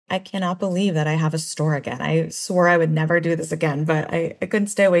I cannot believe that I have a store again. I swore I would never do this again, but I couldn't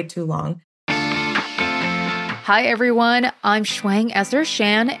stay away too long. Hi, everyone. I'm Shuang Esther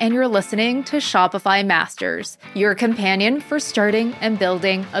Shan, and you're listening to Shopify Masters, your companion for starting and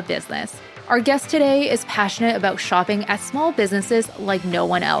building a business. Our guest today is passionate about shopping at small businesses like no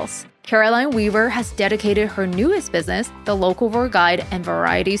one else. Caroline Weaver has dedicated her newest business, the Locavore Guide and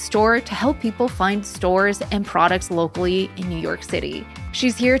Variety Store, to help people find stores and products locally in New York City.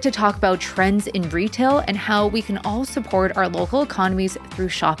 She's here to talk about trends in retail and how we can all support our local economies through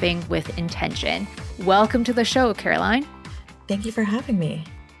shopping with intention. Welcome to the show, Caroline. Thank you for having me.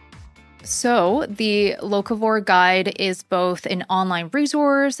 So the Locavore Guide is both an online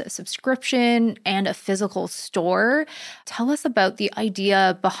resource, a subscription, and a physical store. Tell us about the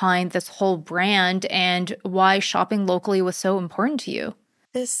idea behind this whole brand and why shopping locally was so important to you.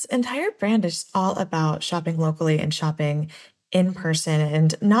 This entire brand is all about shopping locally and shopping in person,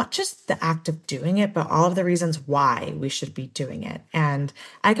 and not just the act of doing it, but all of the reasons why we should be doing it. And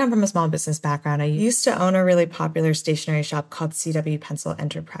I come from a small business background. I used to own a really popular stationery shop called CW Pencil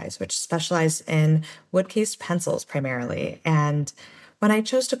Enterprise, which specialized in wood-cased pencils primarily. And when I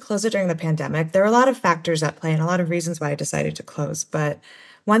chose to close it during the pandemic, there were a lot of factors at play and a lot of reasons why I decided to close. But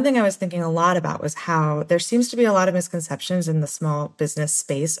one thing I was thinking a lot about was how there seems to be a lot of misconceptions in the small business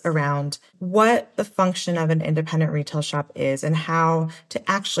space around what the function of an independent retail shop is and how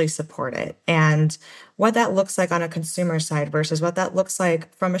to actually support it, and what that looks like on a consumer side versus what that looks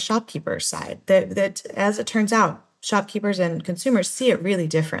like from a shopkeeper's side. That as it turns out, shopkeepers and consumers see it really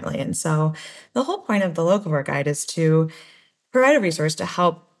differently. And so the whole point of the Locavore Guide is to provide a resource to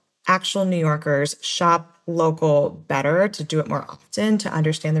help actual New Yorkers shop local better, to do it more often, to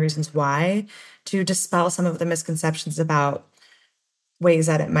understand the reasons why, to dispel some of the misconceptions about ways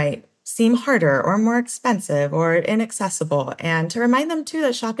that it might seem harder or more expensive or inaccessible, and to remind them too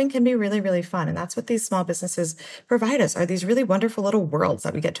that shopping can be really, really fun. And that's what these small businesses provide us, are these really wonderful little worlds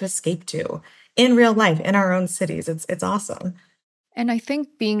that we get to escape to in real life, in our own cities. It's awesome. And I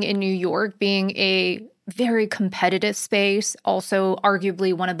think being in New York, being a very competitive space, also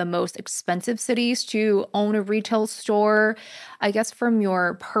arguably one of the most expensive cities to own a retail store. I guess from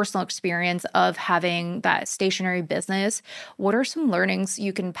your personal experience of having that stationery business, what are some learnings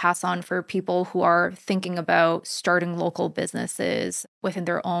you can pass on for people who are thinking about starting local businesses within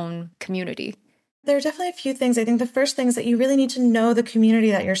their own community? There are definitely a few things. I think the first thing is that you really need to know the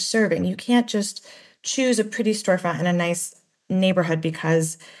community that you're serving. You can't just choose a pretty storefront in a nice neighborhood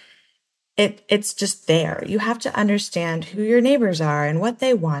because it's just there. You have to understand who your neighbors are and what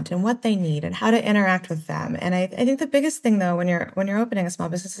they want and what they need and how to interact with them. And I think the biggest thing though, when you're opening a small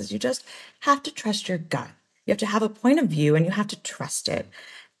business, is you just have to trust your gut. You have to have a point of view and you have to trust it.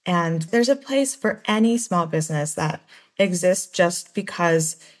 And there's a place for any small business that exists just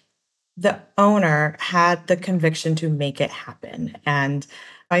because the owner had the conviction to make it happen. And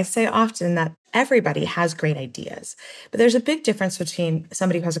I say often that everybody has great ideas, but there's a big difference between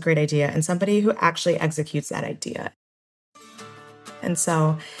somebody who has a great idea and somebody who actually executes that idea. And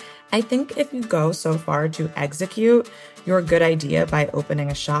so I think if you go so far to execute your good idea by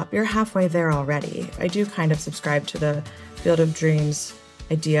opening a shop, you're halfway there already. I do kind of subscribe to the Field of Dreams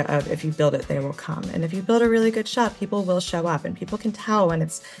idea of if you build it, they will come. And if you build a really good shop, people will show up, and people can tell when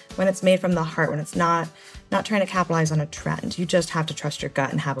it's made from the heart, when it's not trying to capitalize on a trend. You just have to trust your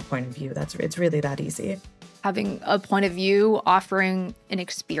gut and have a point of view. It's really that easy. Having a point of view, offering an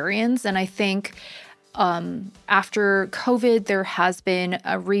experience. And I think after COVID, there has been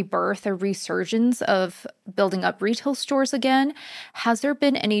a rebirth, a resurgence of building up retail stores again. Has there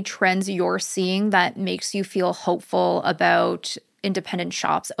been any trends you're seeing that makes you feel hopeful about independent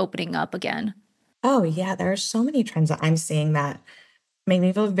shops opening up again? Oh yeah, there are so many trends that I'm seeing that make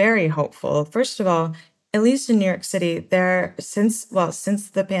me feel very hopeful. First of all, at least in New York City, since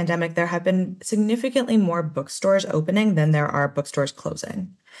the pandemic, there have been significantly more bookstores opening than there are bookstores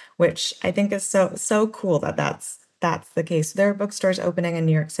closing, which I think is so cool that that's the case. There are bookstores opening in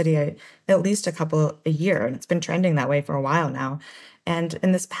New York City at least a couple a year, and it's been trending that way for a while now. And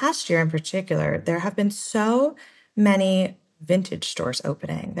in this past year in particular, there have been so many vintage stores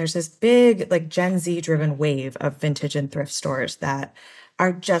opening. There's this big, like Gen Z driven wave of vintage and thrift stores that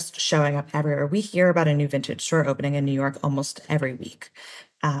are just showing up everywhere. We hear about a new vintage store opening in New York almost every week.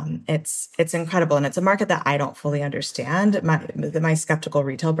 It's incredible. And it's a market that I don't fully understand. My skeptical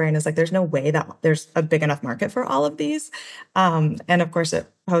retail brain is like, there's no way that there's a big enough market for all of these. And of course, it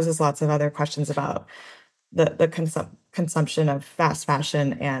poses lots of other questions about the consumption of fast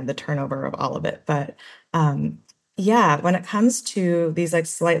fashion and the turnover of all of it. But yeah, when it comes to these like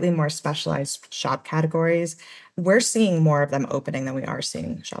slightly more specialized shop categories, we're seeing more of them opening than we are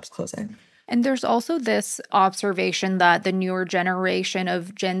seeing shops closing. And there's also this observation that the newer generation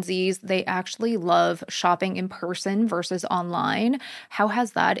of Gen Zs, they actually love shopping in person versus online. How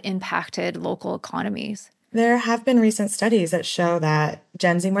has that impacted local economies? There have been recent studies that show that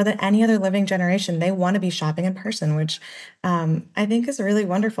Gen Z, more than any other living generation, they want to be shopping in person, which I think is really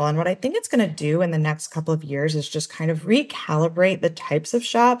wonderful. And what I think it's going to do in the next couple of years is just kind of recalibrate the types of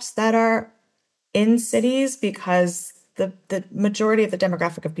shops that are in cities, because the majority of the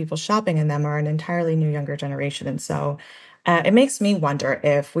demographic of people shopping in them are an entirely new younger generation. And so it makes me wonder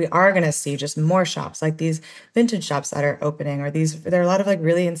if we are going to see just more shops like these vintage shops that are opening, or there are a lot of like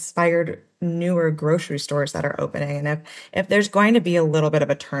really inspired newer grocery stores that are opening. And if there's going to be a little bit of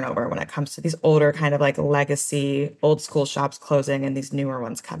a turnover when it comes to these older kind of like legacy old school shops closing and these newer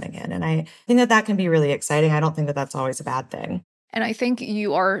ones coming in. And I think that that can be really exciting. I don't think that that's always a bad thing. And I think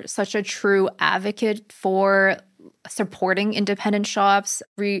you are such a true advocate for supporting independent shops,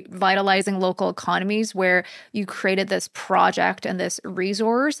 revitalizing local economies, where you created this project and this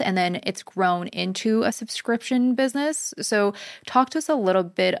resource, and then it's grown into a subscription business. So talk to us a little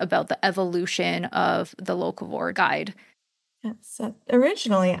bit about the evolution of the Locavore guide. Yeah, so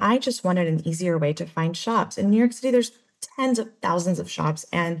originally, I just wanted an easier way to find shops. In New York City, there's tens of thousands of shops.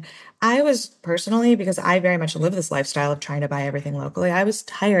 And I was personally, because I very much live this lifestyle of trying to buy everything locally, I was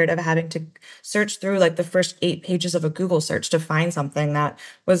tired of having to search through like the first 8 pages of a Google search to find something that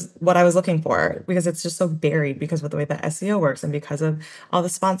was what I was looking for, because it's just so buried because of the way that SEO works and because of all the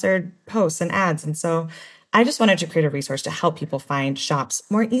sponsored posts and ads. And so I just wanted to create a resource to help people find shops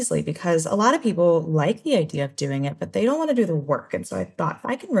more easily, because a lot of people like the idea of doing it, but they don't want to do the work. And so I thought, if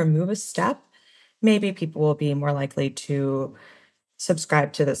I can remove a step, maybe people will be more likely to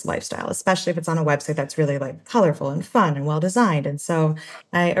subscribe to this lifestyle, especially if it's on a website that's really like colorful and fun and well designed. And so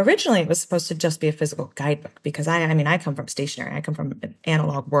I originally, it was supposed to just be a physical guidebook, because I mean, I come from stationery, I come from an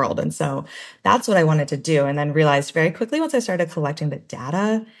analog world. And so that's what I wanted to do. And then realized very quickly, once I started collecting the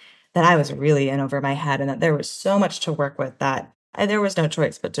data, that I was really in over my head and that there was so much to work with that there was no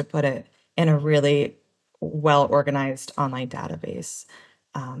choice but to put it in a really well organized online database.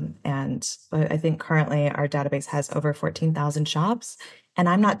 And I think currently our database has over 14,000 shops, and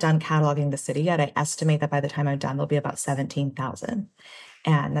I'm not done cataloging the city yet. I estimate that by the time I'm done, there'll be about 17,000.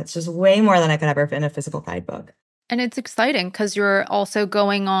 And that's just way more than I could ever fit in a physical guidebook. And it's exciting because you're also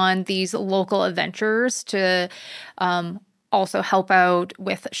going on these local adventures to also help out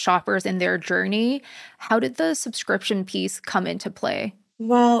with shoppers in their journey. How did the subscription piece come into play?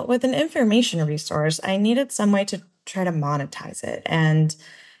 Well, with an information resource, I needed some way to try to monetize it. And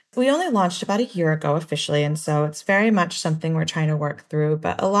we only launched about a year ago officially, and so it's very much something we're trying to work through.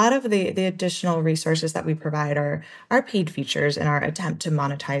 But a lot of the additional resources that we provide are paid features in our attempt to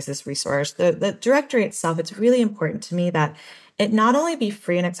monetize this resource. The directory itself, it's really important to me that it not only be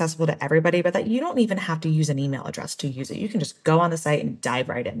free and accessible to everybody, but that you don't even have to use an email address to use it. You can just go on the site and dive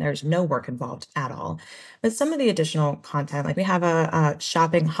right in. There's no work involved at all. But some of the additional content, like we have a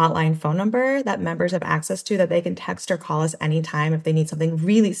shopping hotline phone number that members have access to, that they can text or call us anytime if they need something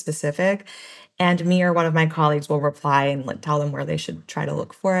really specific. And me or one of my colleagues will reply and tell them where they should try to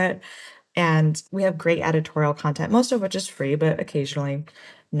look for it. And we have great editorial content, most of which is free, but occasionally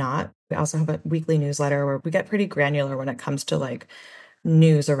not. We also have a weekly newsletter where we get pretty granular when it comes to like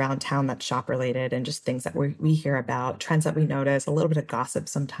news around town that's shop related and just things that we hear about, trends that we notice, a little bit of gossip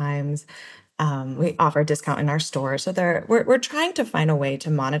sometimes. We offer a discount in our store. So we're trying to find a way to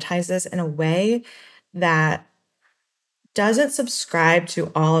monetize this in a way that doesn't subscribe to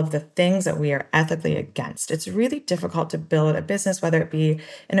all of the things that we are ethically against. It's really difficult to build a business, whether it be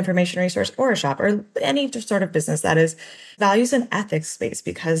an information resource or a shop or any sort of business that is values and ethics space,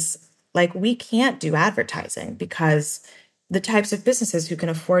 because like we can't do advertising, because the types of businesses who can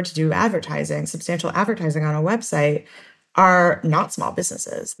afford to do advertising, substantial advertising on a website, are not small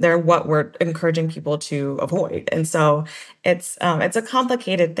businesses. They're what we're encouraging people to avoid. And so it's a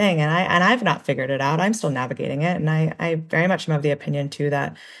complicated thing. And I've not figured it out. I'm still navigating it. And I very much am of the opinion too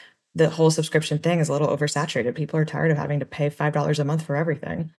that the whole subscription thing is a little oversaturated. People are tired of having to pay $5 a month for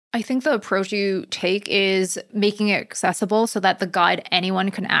everything. I think the approach you take is making it accessible so that the guide anyone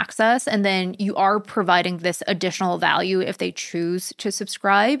can access. And then you are providing this additional value if they choose to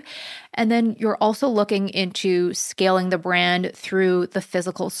subscribe. And then you're also looking into scaling the brand through the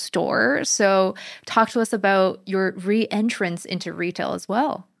physical store. So talk to us about your re-entrance into retail as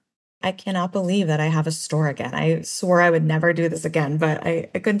well. I cannot believe that I have a store again. I swore I would never do this again, but I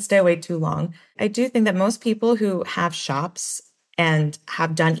couldn't stay away too long. I do think that most people who have shops and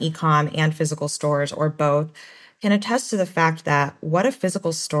have done e-com and physical stores or both can attest to the fact that what a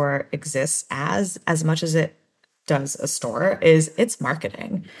physical store exists as much as it does a store is its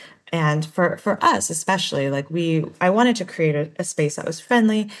marketing. And for us, especially, I wanted to create a space that was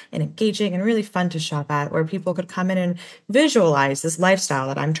friendly and engaging and really fun to shop at, where people could come in and visualize this lifestyle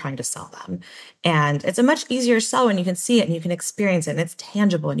that I'm trying to sell them. And it's a much easier sell when you can see it and you can experience it and it's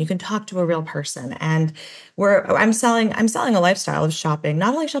tangible and you can talk to a real person. And I'm selling a lifestyle of shopping,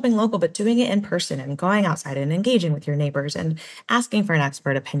 not only shopping local, but doing it in person and going outside and engaging with your neighbors and asking for an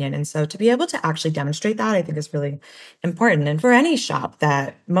expert opinion. And so to be able to actually demonstrate that, I think is really important. And for any shop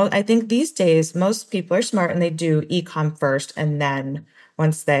I think these days, most people are smart and they do e-com first. And then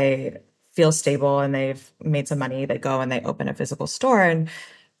once they feel stable and they've made some money, they go and they open a physical store. And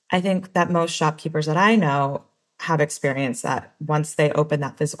I think that most shopkeepers that I know have experienced that once they open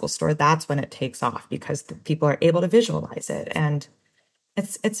that physical store, that's when it takes off because the people are able to visualize it. And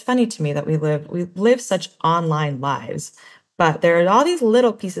it's funny to me that we live such online lives, but there are all these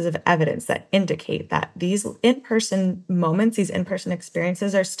little pieces of evidence that indicate that these in-person moments, these in-person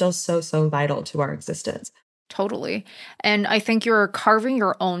experiences are still so vital to our existence. Totally. And I think you're carving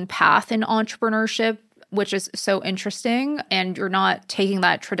your own path in entrepreneurship, which is so interesting. And you're not taking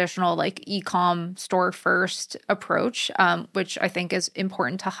that traditional like e-com store first approach, which I think is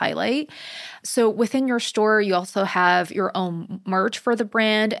important to highlight. So within your store, you also have your own merch for the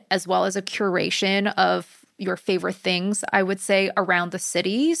brand, as well as a curation of your favorite things, I would say, around the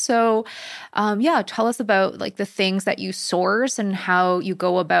city. So tell us about like the things that you source and how you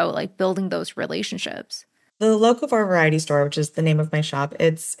go about like building those relationships. The Locavore Variety Store, which is the name of my shop,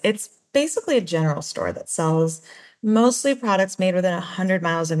 it's basically a general store that sells mostly products made within 100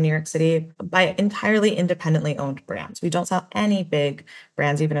 miles of New York City by entirely independently owned brands. We don't sell any big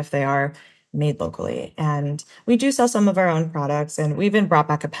brands, even if they are made locally. And we do sell some of our own products. And we even brought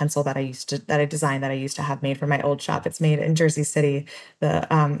back a pencil that I designed that I used to have made for my old shop. It's made in Jersey City.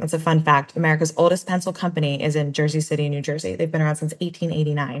 It's a fun fact. America's oldest pencil company is in Jersey City, New Jersey. They've been around since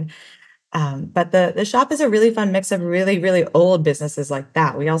 1889. But the shop is a really fun mix of really, really old businesses like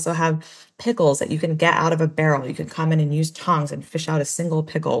that. We also have pickles that you can get out of a barrel. You can come in and use tongs and fish out a single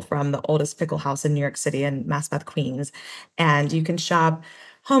pickle from the oldest pickle house in New York City in Maspeth, Queens. And you can shop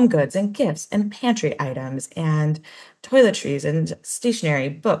home goods and gifts and pantry items and toiletries and stationery,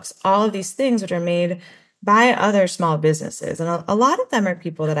 books, all of these things which are made by other small businesses. And a lot of them are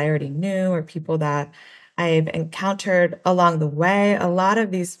people that I already knew or people that I've encountered along the way. A lot of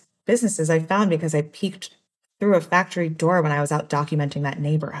these businesses I found because I peeked through a factory door when I was out documenting that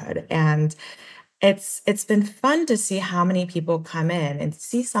neighborhood. And it's been fun to see how many people come in and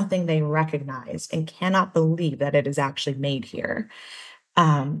see something they recognize and cannot believe that it is actually made here.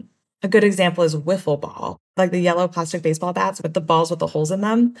 A good example is wiffle ball, like the yellow plastic baseball bats with the balls with the holes in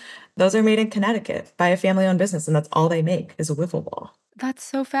them. Those are made in Connecticut by a family-owned business, and that's all they make is a wiffle ball. That's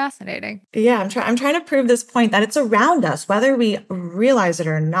so fascinating. Yeah, I'm trying to prove this point that it's around us, whether we realize it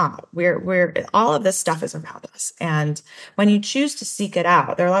or not. We're all of this stuff is around us, and when you choose to seek it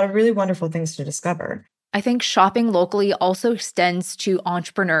out, there are a lot of really wonderful things to discover. I think shopping locally also extends to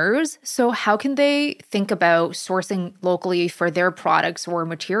entrepreneurs. So how can they think about sourcing locally for their products or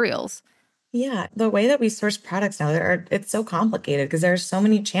materials? Yeah, the way that we source products now, it's so complicated because there are so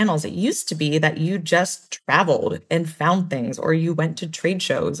many channels. It used to be that you just traveled and found things, or you went to trade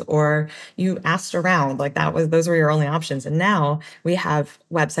shows, or you asked around. Those were your only options. And now we have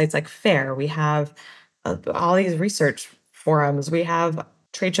websites like Fair. We have all these research forums. We have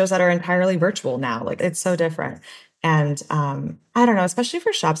trade shows that are entirely virtual now. It's so different. And I don't know, especially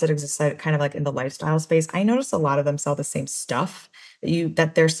for shops that exist kind of like in the lifestyle space, I notice a lot of them sell the same stuff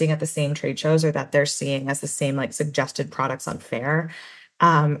that they're seeing at the same trade shows or that they're seeing as the same like suggested products on Fair.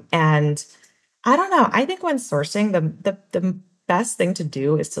 And I don't know. I think when sourcing, the best thing to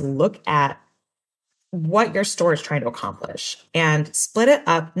do is to look at what your store is trying to accomplish and split it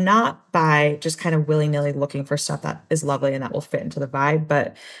up, not by just kind of willy-nilly looking for stuff that is lovely and that will fit into the vibe,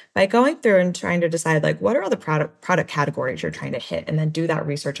 but by going through and trying to decide what are all the product categories you're trying to hit, and then do that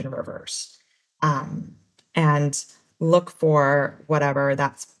research in reverse. And look for whatever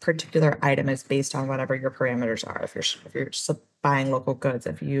that particular item is based on whatever your parameters are. If you're buying local goods,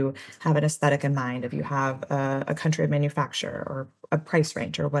 if you have an aesthetic in mind, if you have a country of manufacture or a price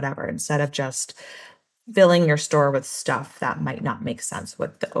range or whatever, instead of just filling your store with stuff that might not make sense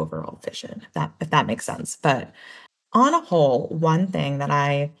with the overall vision, if that makes sense. But on a whole, one thing that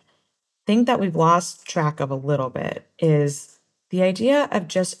I think that we've lost track of a little bit is the idea of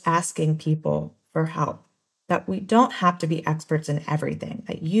just asking people for help, that we don't have to be experts in everything,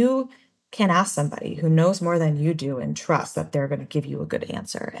 that you can ask somebody who knows more than you do and trust that they're going to give you a good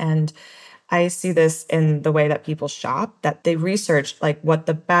answer. And I see this in the way that people shop, that they research what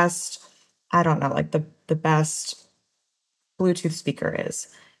the best, I don't know, the best Bluetooth speaker is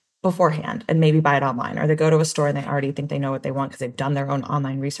beforehand and maybe buy it online, or they go to a store and they already think they know what they want because they've done their own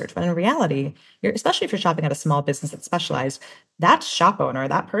online research. But in reality, especially if you're shopping at a small business that's specialized, that shop owner,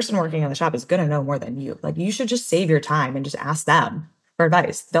 that person working in the shop is going to know more than you. Like, you should just save your time and just ask them for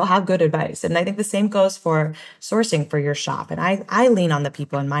advice. They'll have good advice. And I think the same goes for sourcing for your shop. And I lean on the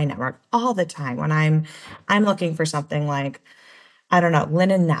people in my network all the time when I'm looking for something like, I don't know,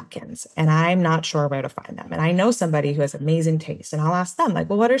 linen napkins, and I'm not sure where to find them. And I know somebody who has amazing taste, and I'll ask them, like,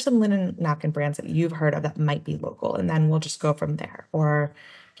 well, what are some linen napkin brands that you've heard of that might be local? And then we'll just go from there. Or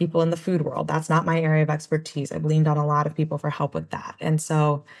people in the food world. That's not my area of expertise. I've leaned on a lot of people for help with that. And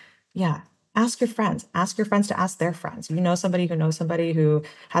so, yeah, ask your friends. Ask your friends to ask their friends. You know somebody who knows somebody who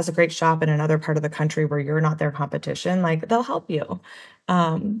has a great shop in another part of the country where you're not their competition, like, they'll help you.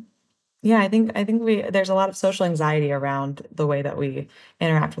 Yeah, I think there's a lot of social anxiety around the way that we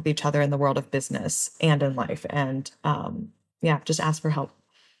interact with each other in the world of business and in life. And yeah, just ask for help.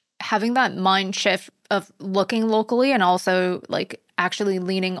 Having that mind shift of looking locally and also like actually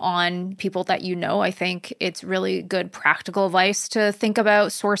leaning on people that you know, I think it's really good practical advice to think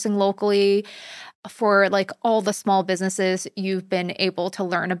about sourcing locally. For like all the small businesses you've been able to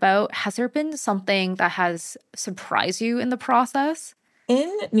learn about, has there been something that has surprised you in the process?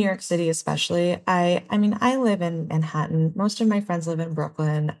 In New York City, especially, I mean, I live in Manhattan. Most of my friends live in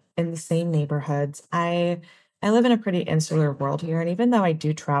Brooklyn in the same neighborhoods. I live in a pretty insular world here, and even though I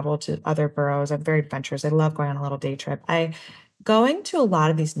do travel to other boroughs, I'm very adventurous. I love going on a little day trip. I going to a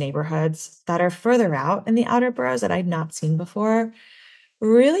lot of these neighborhoods that are further out in the outer boroughs that I'd not seen before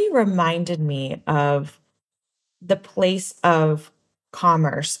really reminded me of the place of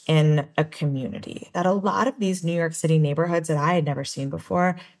commerce in a community. That a lot of these New York City neighborhoods that I had never seen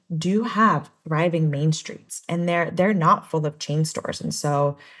before do have thriving main streets, and they're not full of chain stores. And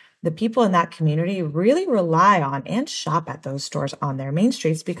so the people in that community really rely on and shop at those stores on their main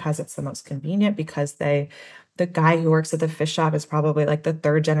streets because it's the most convenient, because the guy who works at the fish shop is probably like the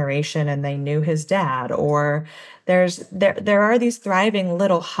third generation and they knew his dad. Or there are these thriving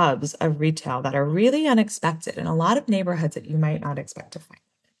little hubs of retail that are really unexpected in a lot of neighborhoods that you might not expect to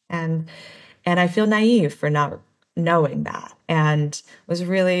find. And I feel naive for not knowing that, and was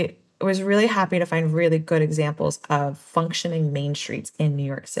really happy to find really good examples of functioning main streets in New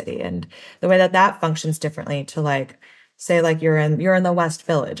York City, and the way that that functions differently to, like, say, like, you're in the West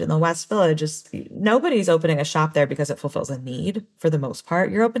Village, and the West Village is, nobody's opening a shop there because it fulfills a need for the most part.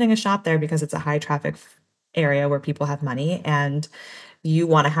 You're opening a shop there because it's a high traffic area where people have money and you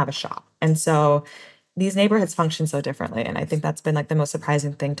want to have a shop. And so these neighborhoods function so differently. And I think that's been like the most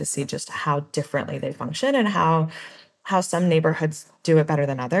surprising thing to see, just how differently they function, and how some neighborhoods do it better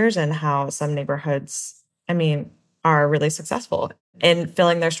than others, and how some neighborhoods, I mean, are really successful in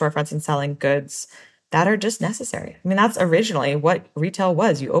filling their storefronts and selling goods that are just necessary. I mean, that's originally what retail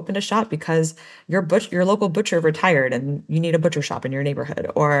was. You opened a shop because your local butcher retired and you need a butcher shop in your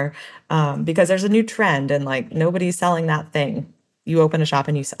neighborhood, or because there's a new trend and like nobody's selling that thing. You open a shop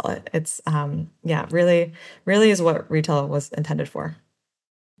and you sell it. It's yeah, really, really is what retail was intended for.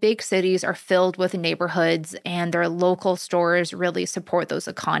 Big cities are filled with neighborhoods, and their local stores really support those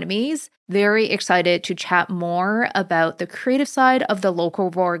economies. Very excited to chat more about the creative side of the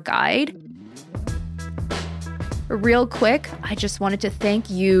Locavore guide. Real quick, I just wanted to thank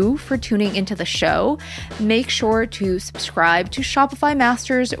you for tuning into the show. Make sure to subscribe to Shopify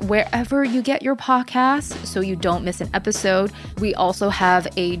Masters wherever you get your podcasts so you don't miss an episode. We also have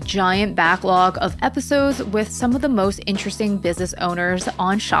a giant backlog of episodes with some of the most interesting business owners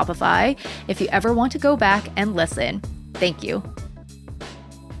on Shopify if you ever want to go back and listen. Thank you.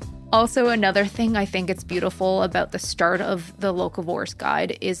 Also, another thing I think it's beautiful about the start of the Locavore's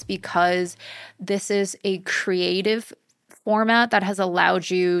guide is because this is a creative format that has allowed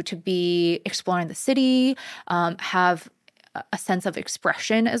you to be exploring the city, have a sense of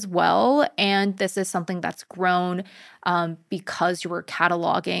expression as well. And this is something that's grown because you were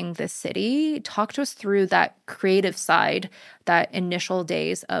cataloging this city. Talk to us through that creative side, that initial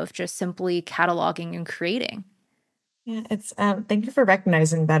days of just simply cataloging and creating. Yeah, it's thank you for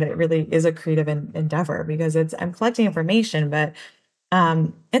recognizing that it really is a creative endeavor, because I'm collecting information, but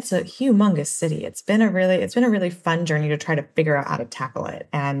it's a humongous city. It's been a really fun journey to try to figure out how to tackle it.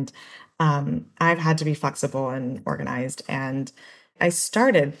 And I've had to be flexible and organized. And I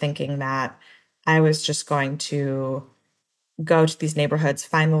started thinking that I was just going to go to these neighborhoods,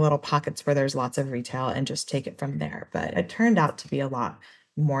 find the little pockets where there's lots of retail, and just take it from there. But it turned out to be a lot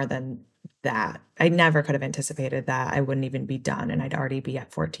more than that. I never could have anticipated that I wouldn't even be done, and I'd already be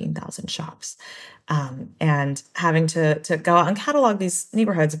at 14,000 shops. And having to go out and catalog these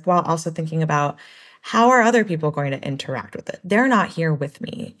neighborhoods while also thinking about how are other people going to interact with it? They're not here with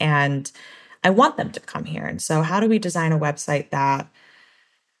me, and I want them to come here. And so how do we design a website that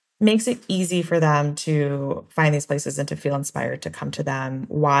makes it easy for them to find these places and to feel inspired to come to them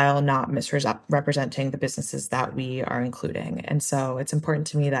while not misrepresenting the businesses that we are including? And so it's important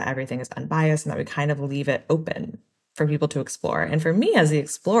to me that everything is unbiased and that we kind of leave it open for people to explore. And for me as the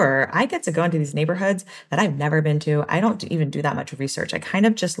explorer, I get to go into these neighborhoods that I've never been to. I don't even do that much research. I kind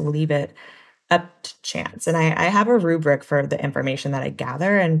of just leave it up to chance. And I have a rubric for the information that I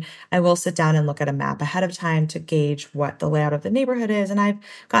gather, and I will sit down and look at a map ahead of time to gauge what the layout of the neighborhood is. And I've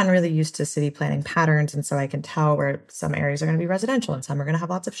gotten really used to city planning patterns. And so I can tell where some areas are going to be residential and some are going to have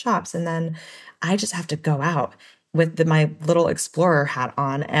lots of shops. And then I just have to go out with my little explorer hat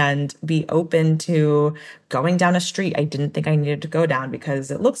on and be open to going down a street I didn't think I needed to go down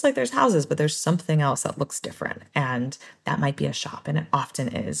because it looks like there's houses, but there's something else that looks different. And that might be a shop, and it often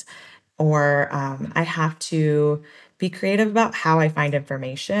is. Or I have to be creative about how I find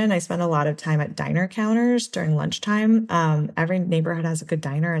information. I spend a lot of time at diner counters during lunchtime. Every neighborhood has a good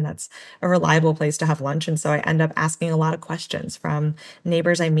diner, and that's a reliable place to have lunch. And so I end up asking a lot of questions from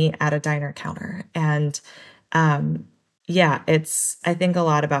neighbors I meet at a diner counter. And I think a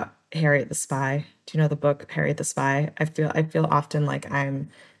lot about Harriet the Spy. Do you know the book Harriet the Spy? I feel often like I'm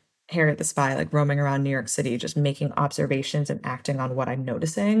Harriet the Spy, like roaming around New York City, just making observations and acting on what I'm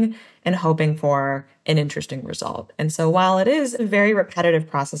noticing and hoping for an interesting result. And so while it is a very repetitive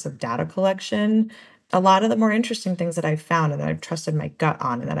process of data collection, a lot of the more interesting things that I've found and that I've trusted my gut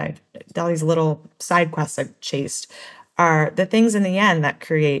on and that all these little side quests I've chased are the things in the end that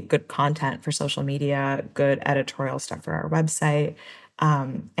create good content for social media, good editorial stuff for our website.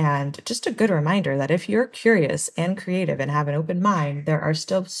 And just a good reminder that if you're curious and creative and have an open mind, there are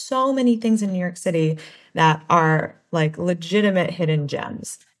still so many things in New York City that are like legitimate hidden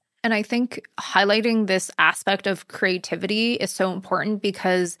gems. And I think highlighting this aspect of creativity is so important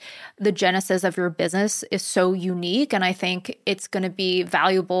because the genesis of your business is so unique. And I think it's going to be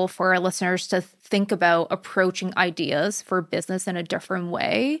valuable for our listeners to think about approaching ideas for business in a different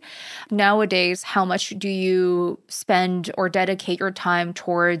way. Nowadays, how much do you spend or dedicate your time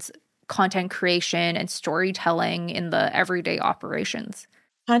towards content creation and storytelling in the everyday operations?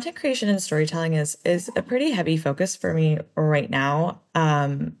 Content creation and storytelling is a pretty heavy focus for me right now.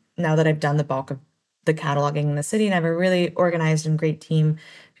 Now that I've done the bulk of the cataloging in the city, and I have a really organized and great team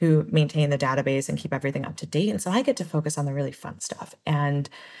who maintain the database and keep everything up to date. And so I get to focus on the really fun stuff and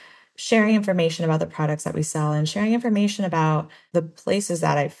sharing information about the products that we sell and sharing information about the places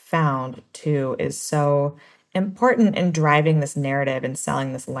that I've found too is so important in driving this narrative and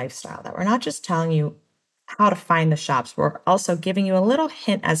selling this lifestyle, that we're not just telling you how to find the shops, we're also giving you a little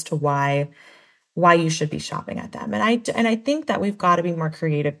hint as to why you should be shopping at them. And I think that we've got to be more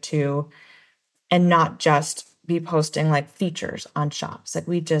creative too, and not just be posting like features on shops. Like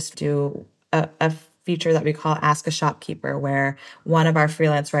we just do a feature that we call Ask a Shopkeeper, where one of our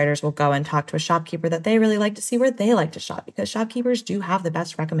freelance writers will go and talk to a shopkeeper that they really like to see where they like to shop, because shopkeepers do have the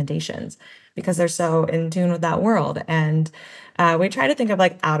best recommendations because they're so in tune with that world. And we try to think of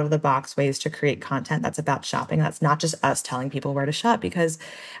like out of the box ways to create content that's about shopping. That's not just us telling people where to shop, because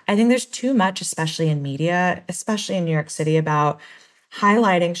I think there's too much, especially in media, especially in New York City, about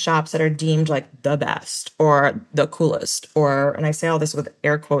highlighting shops that are deemed like the best or the coolest, and I say all this with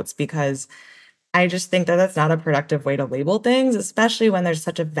air quotes because I just think that that's not a productive way to label things, especially when there's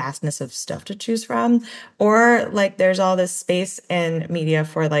such a vastness of stuff to choose from. Or like there's all this space in media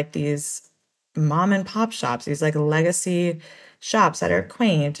for like these mom and pop shops, these like legacy shops that are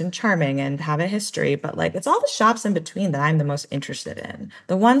quaint and charming and have a history. But like it's all the shops in between that I'm the most interested in.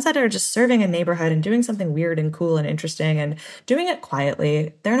 The ones that are just serving a neighborhood and doing something weird and cool and interesting and doing it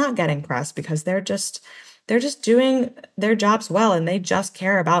quietly. They're not getting press because they're just doing their jobs well, and they just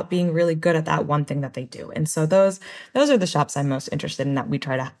care about being really good at that one thing that they do. And so those are the shops I'm most interested in, that we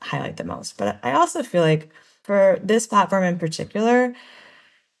try to highlight the most. But I also feel like for this platform in particular,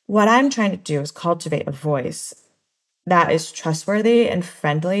 what I'm trying to do is cultivate a voice that is trustworthy and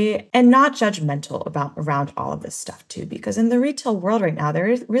friendly and not judgmental around all of this stuff too. Because in the retail world right now,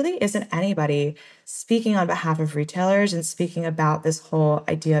 really isn't anybody speaking on behalf of retailers and speaking about this whole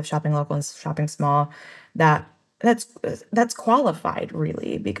idea of shopping local and shopping small that's qualified,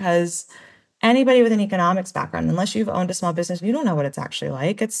 really, because anybody with an economics background, unless you've owned a small business, you don't know what it's actually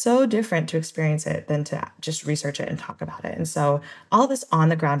like. It's so different to experience it than to just research it and talk about it. And so all of this on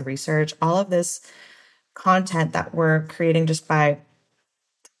the ground research, all of this content that we're creating just by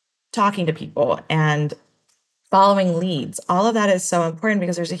talking to people and following leads, all of that is so important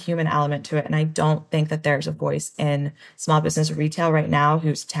because there's a human element to it. And I don't think that there's a voice in small business retail right now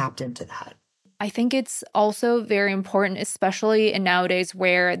who's tapped into that. I think it's also very important, especially in nowadays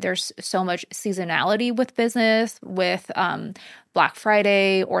where there's so much seasonality with business, with Black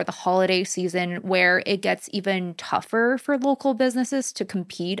Friday or the holiday season, where it gets even tougher for local businesses to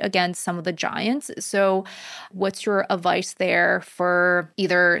compete against some of the giants. So, what's your advice there for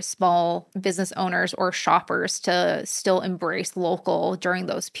either small business owners or shoppers to still embrace local during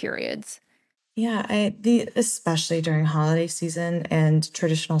those periods? Yeah, especially during holiday season and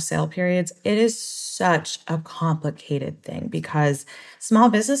traditional sale periods, it is such a complicated thing because small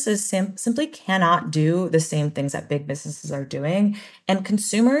businesses simply cannot do the same things that big businesses are doing, and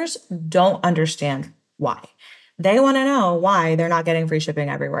consumers don't understand why. They want to know why they're not getting free shipping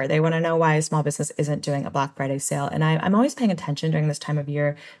everywhere. They want to know why a small business isn't doing a Black Friday sale. And I'm always paying attention during this time of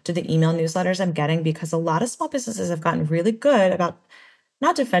year to the email newsletters I'm getting because a lot of small businesses have gotten really good about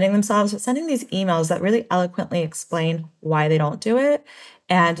not defending themselves, but sending these emails that really eloquently explain why they don't do it.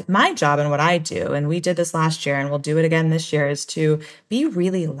 And my job and what I do, and we did this last year and we'll do it again this year, is to be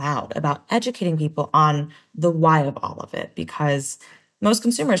really loud about educating people on the why of all of it. Because most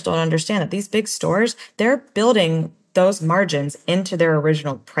consumers don't understand that these big stores, they're building those margins into their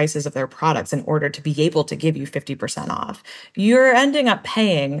original prices of their products in order to be able to give you 50% off. You're ending up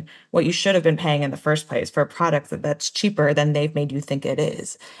paying what you should have been paying in the first place for a product that's cheaper than they've made you think it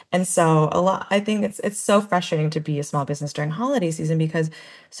is. And so I think it's so frustrating to be a small business during holiday season because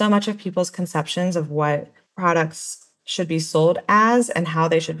so much of people's conceptions of what products should be sold as and how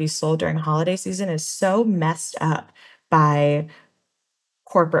they should be sold during holiday season is so messed up by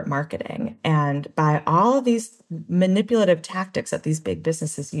corporate marketing and by all of these manipulative tactics that these big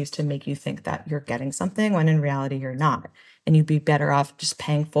businesses use to make you think that you're getting something when in reality you're not. And you'd be better off just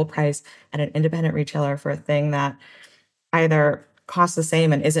paying full price at an independent retailer for a thing that either costs the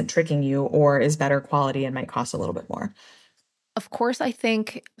same and isn't tricking you or is better quality and might cost a little bit more. Of course, I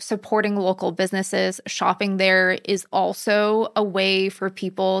think supporting local businesses, shopping there is also a way for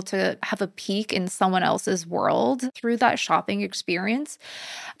people to have a peek in someone else's world through that shopping experience.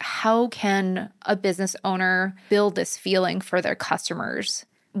 How can a business owner build this feeling for their customers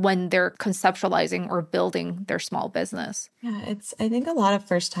when they're conceptualizing or building their small business? Yeah, I think a lot of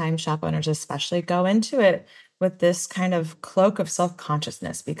first time shop owners, especially, go into it with this kind of cloak of self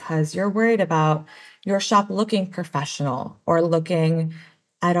consciousness because you're worried about your shop looking professional or looking,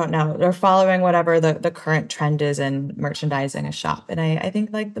 I don't know, or following whatever the current trend is in merchandising a shop. And I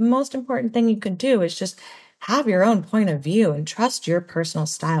think like the most important thing you can do is just have your own point of view and trust your personal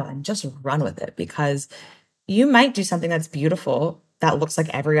style and just run with it because you might do something that's beautiful that looks like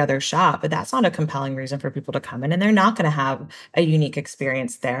every other shop, but that's not a compelling reason for people to come in and they're not going to have a unique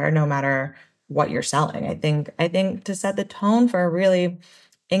experience there no matter what you're selling. I think to set the tone for a really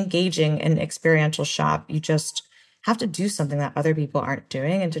engaging and experiential shop, you just have to do something that other people aren't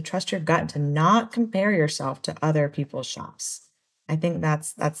doing and to trust your gut and to not compare yourself to other people's shops. I think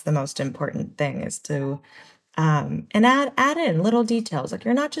that's the most important thing is to and add in little details. Like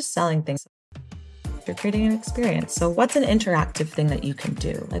you're not just selling things, you're creating an experience. So what's an interactive thing that you can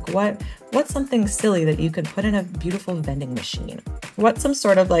do? Like what's something silly that you could put in a beautiful vending machine? What's some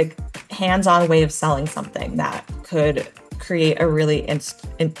sort of like hands-on way of selling something that could create a really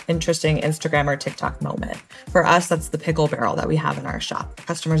interesting Instagram or TikTok moment? For us, that's the pickle barrel that we have in our shop.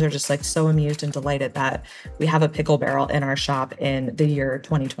 Customers are just like so amused and delighted that we have a pickle barrel in our shop in the year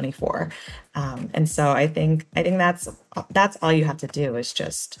 2024. And so I think that's all you have to do is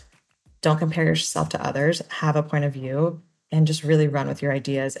just don't compare yourself to others, have a point of view, and just really run with your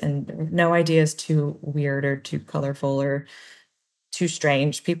ideas. And no idea is too weird or too colorful or too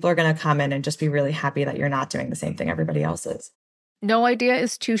strange. People are going to come in and just be really happy that you're not doing the same thing everybody else is. No idea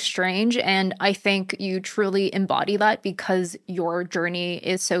is too strange. And I think you truly embody that because your journey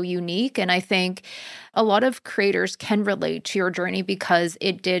is so unique. And I think a lot of creators can relate to your journey because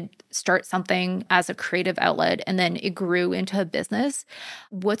it did start something as a creative outlet and then it grew into a business.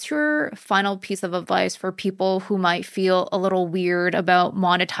 What's your final piece of advice for people who might feel a little weird about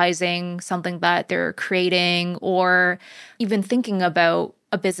monetizing something that they're creating or even thinking about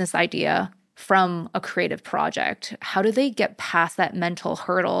a business idea from a creative project? How do they get past that mental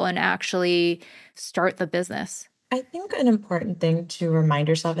hurdle and actually start the business? I think an important thing to remind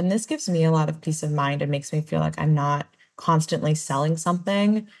yourself, and this gives me a lot of peace of mind and makes me feel like I'm not constantly selling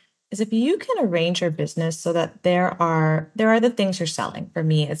something, is if you can arrange your business so that there are the things you're selling. For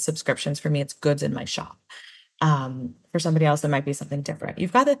me, it's subscriptions. For me, it's goods in my shop. For somebody else, it might be something different.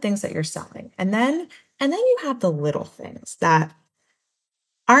 You've got the things that you're selling, and then you have the little things that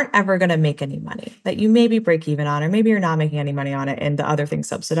aren't ever going to make any money that you maybe break even on, or maybe you're not making any money on it and the other things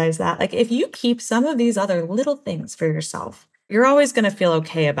subsidize that. Like if you keep some of these other little things for yourself, you're always going to feel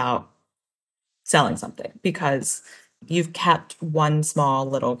okay about selling something because you've kept one small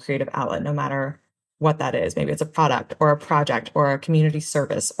little creative outlet, no matter what that is. Maybe it's a product or a project or a community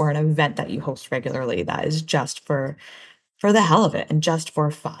service or an event that you host regularly that is just for the hell of it and just for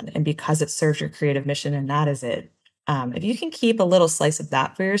fun. And because it serves your creative mission and that is it. If you can keep a little slice of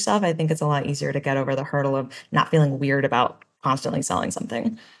that for yourself, I think it's a lot easier to get over the hurdle of not feeling weird about constantly selling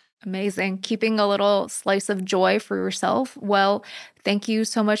something. Amazing. Keeping a little slice of joy for yourself. Well, thank you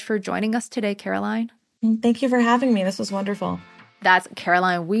so much for joining us today, Caroline. Thank you for having me. This was wonderful. That's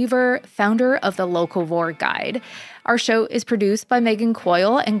Caroline Weaver, founder of the Locavore Guide. Our show is produced by Megan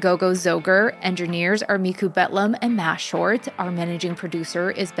Coyle and Gogo Zoger. Engineers are Miku Betlam and Matt Short. Our managing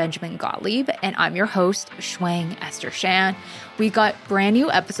producer is Benjamin Gottlieb. And I'm your host, Shuang Esther Shan. We got brand new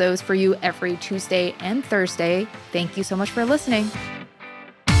episodes for you every Tuesday and Thursday. Thank you so much for listening.